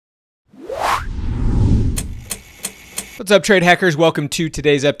What's up, trade hackers? Welcome to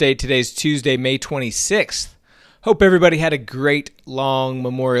today's update. Today's Tuesday, May 26th. Hope everybody had a great long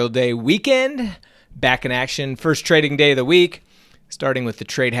Memorial Day weekend. Back in action. First trading day of the week. Starting with the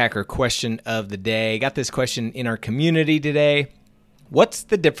trade hacker question of the day. Got this question in our community today. What's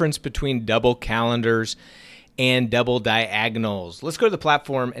the difference between double calendars and double diagonals? Let's go to the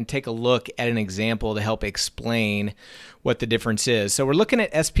platform and take a look at an example to help explain what the difference is. So we're looking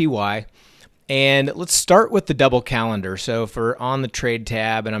at SPY. And let's start with the double calendar. So if we're on the trade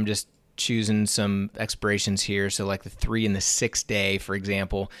tab and I'm just choosing some expirations here, so like the 3 and the 6 day, for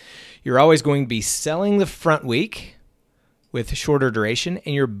example, you're always going to be selling the front week with shorter duration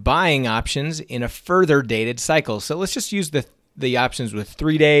and you're buying options in a further dated cycle. So let's just use the options with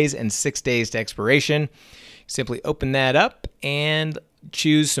 3 days and 6 days to expiration. Simply open that up and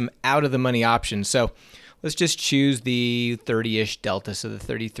choose some out of the money options. So let's just choose the 30-ish delta. So the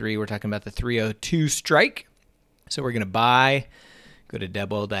 33, we're talking about the 302 strike. So we're going to buy, go to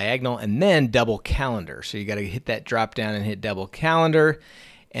double diagonal, and then double calendar. So you got to hit that drop down and hit double calendar.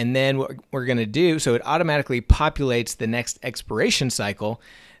 And then what we're going to do, so it automatically populates the next expiration cycle.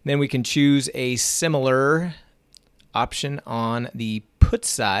 Then we can choose a similar option on the put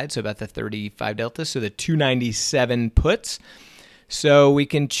side. So about the 35 delta, so the 297 puts. So we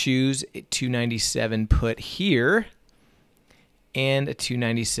can choose a 297 put here and a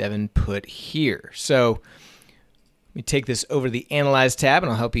 297 put here. So let me take this over to the Analyze tab and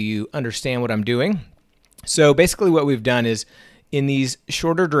I'll help you understand what I'm doing. So basically what we've done is in these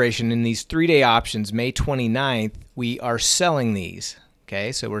shorter duration, in these 3-day options, May 29th, we are selling these.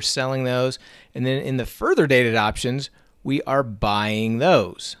 Okay, so we're selling those. And then in the further dated options, we are buying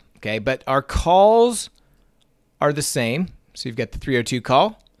those. Okay, but our calls are the same. So you've got the 302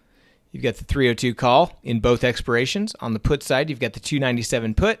 call, you've got the 302 call in both expirations. On the put side, you've got the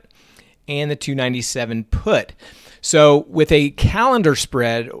 297 put and the 297 put. So with a calendar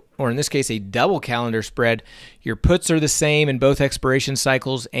spread, or in this case a double calendar spread, your puts are the same in both expiration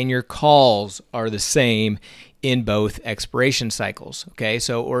cycles and your calls are the same in both expiration cycles. Okay,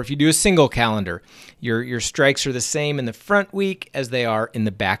 so or if you do a single calendar, your strikes are the same in the front week as they are in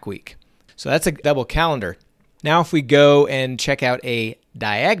the back week. So that's a double calendar. Now if we go and check out a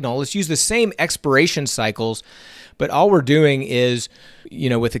diagonal, let's use the same expiration cycles, but all we're doing is,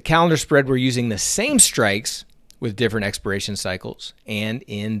 with the calendar spread, we're using the same strikes with different expiration cycles. And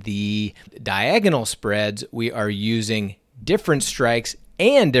in the diagonal spreads, we are using different strikes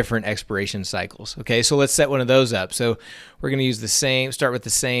and different expiration cycles. Okay, so let's set one of those up. So we're going to use the same, start with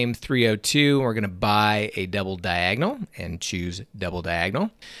the same 302. And we're going to buy a double diagonal and choose double diagonal.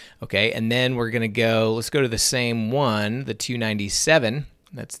 Okay, and then we're going to go, let's go to the same one, the 297.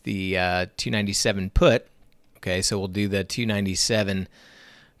 That's the 297 put. Okay, so we'll do the 297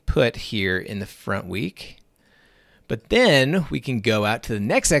 put here in the front week. But then we can go out to the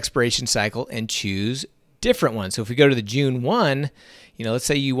next expiration cycle and choose different ones. So if we go to the June 1, let's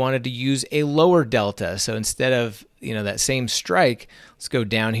say you wanted to use a lower delta. So instead of, that same strike, let's go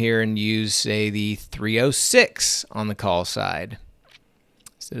down here and use, say, the 306 on the call side.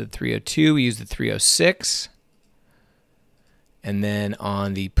 Instead of the 302, we use the 306. And then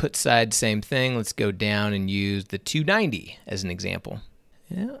on the put side, same thing. Let's go down and use the 290 as an example.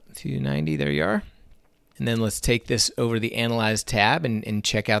 Yeah, 290, there you are. And then let's take this over to the Analyze tab and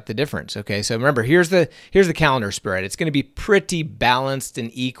check out the difference. Okay, so remember, here's the calendar spread. It's going to be pretty balanced and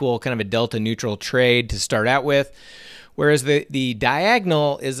equal, kind of a delta neutral trade to start out with. Whereas the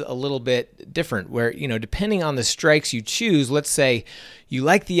diagonal is a little bit different, where, depending on the strikes you choose, let's say you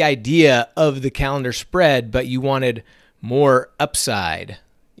like the idea of the calendar spread, but you wanted more upside.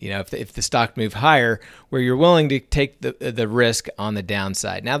 If the stock moved higher, where you're willing to take the risk on the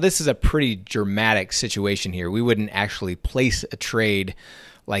downside. Now, this is a pretty dramatic situation here. We wouldn't actually place a trade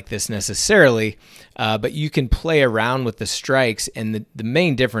like this necessarily, but you can play around with the strikes. And the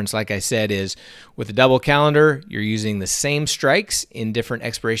main difference, like I said, is with the double calendar, you're using the same strikes in different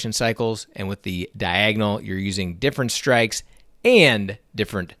expiration cycles. And with the diagonal, you're using different strikes and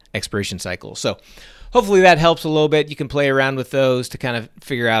different expiration cycles. So hopefully that helps a little bit. You can play around with those to kind of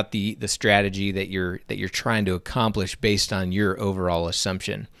figure out the strategy that you're trying to accomplish based on your overall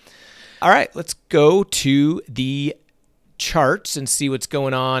assumption. All right, let's go to the charts and see what's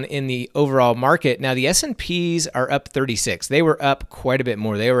going on in the overall market. Now the S&Ps are up 36. They were up quite a bit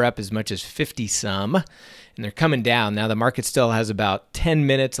more. They were up as much as 50 some, and they're coming down. Now the market still has about 10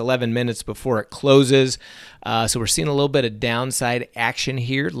 minutes, 11 minutes before it closes. So we're seeing a little bit of downside action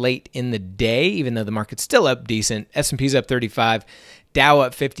here late in the day, even though the market's still up decent. S&P's up 35, Dow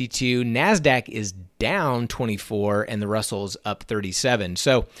up 52, NASDAQ is down 24, and the Russell's up 37.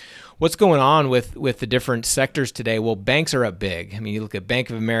 So what's going on with the different sectors today? Well, banks are up big. I mean, you look at Bank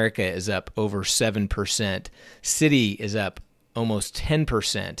of America is up over 7%. Citi is up almost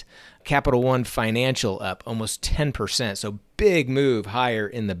 10%. Capital One Financial up almost 10%. So big move higher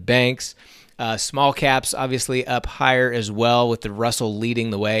in the banks. Small caps obviously up higher as well, with the Russell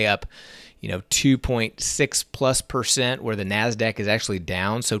leading the way up 2.6+%, where the NASDAQ is actually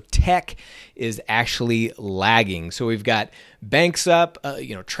down. So tech is actually lagging. So we've got banks up,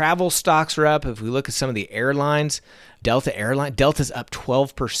 travel stocks are up. If we look at some of the airlines, Delta's up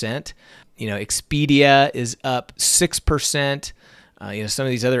 12%. Expedia is up 6%. Some of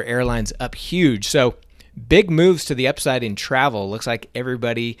these other airlines up huge. So big moves to the upside in travel. Looks like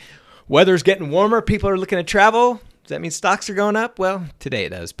everybody, weather's getting warmer. People are looking to travel. Does that mean stocks are going up? Well, today it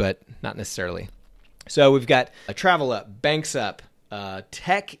does, but not necessarily. So we've got travel up, banks up,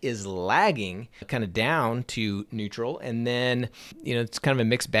 tech is lagging, kind of down to neutral, and then it's kind of a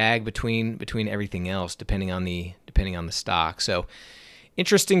mixed bag between everything else, depending on the stock. So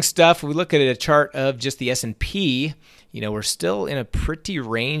interesting stuff. If we look at a chart of just the S&P, we're still in a pretty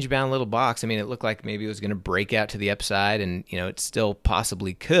range-bound little box. I mean, it looked like maybe it was going to break out to the upside, and it still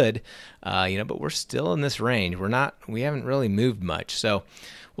possibly could, but we're still in this range. We haven't really moved much, so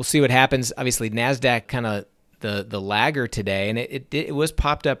we'll see what happens. Obviously, NASDAQ kind of the lagger today, and it was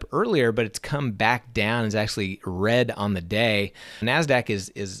popped up earlier, but it's come back down. It's actually red on the day.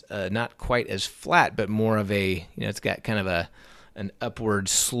 NASDAQ is not quite as flat, but more of a it's got kind of an upward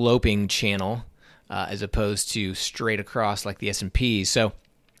sloping channel, as opposed to straight across like the S&P. So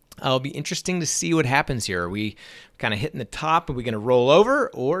it'll be interesting to see what happens here. Are we kind of hitting the top? Are we going to roll over?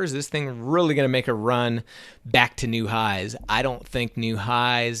 Or is this thing really going to make a run back to new highs? I don't think new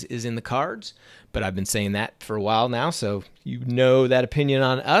highs is in the cards, but I've been saying that for a while now, so that opinion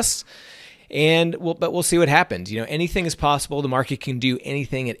on us. But we'll see what happens. Anything is possible. The market can do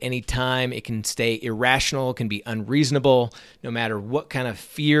anything at any time. It can stay irrational. It can be unreasonable. No matter what kind of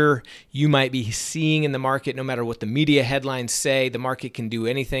fear you might be seeing in the market, no matter what the media headlines say, the market can do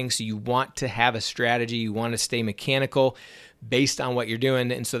anything. So you want to have a strategy. You want to stay mechanical based on what you're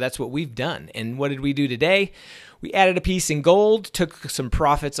doing. And so that's what we've done. And what did we do today? We added a piece in gold, took some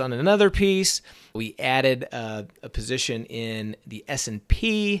profits on another piece. We added a position in the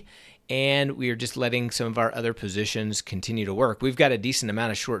S&P, and we are just letting some of our other positions continue to work. We've got a decent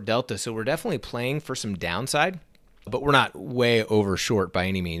amount of short delta, so we're definitely playing for some downside, but we're not way over short by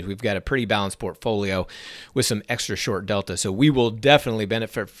any means. We've got a pretty balanced portfolio with some extra short delta, so we will definitely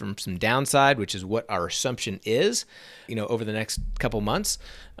benefit from some downside, which is what our assumption is, over the next couple months,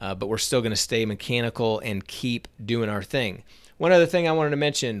 but we're still going to stay mechanical and keep doing our thing. One other thing I wanted to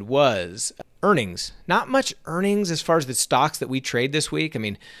mention was earnings. Not much earnings as far as the stocks that we trade this week. I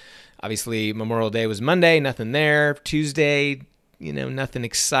mean, obviously, Memorial Day was Monday, nothing there. Tuesday, nothing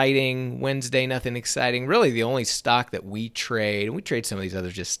exciting. Wednesday, nothing exciting. Really, the only stock that we trade, and we trade some of these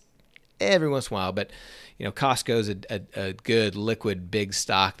others just every once in a while, but Costco's a good liquid big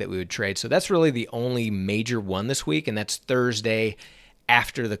stock that we would trade. So that's really the only major one this week, and that's Thursday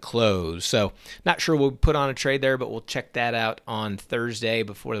after the close. So not sure we'll put on a trade there, but we'll check that out on Thursday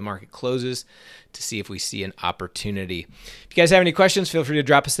before the market closes to see if we see an opportunity. If you guys have any questions, feel free to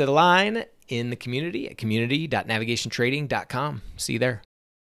drop us a line in the community at community.navigationtrading.com. See you there.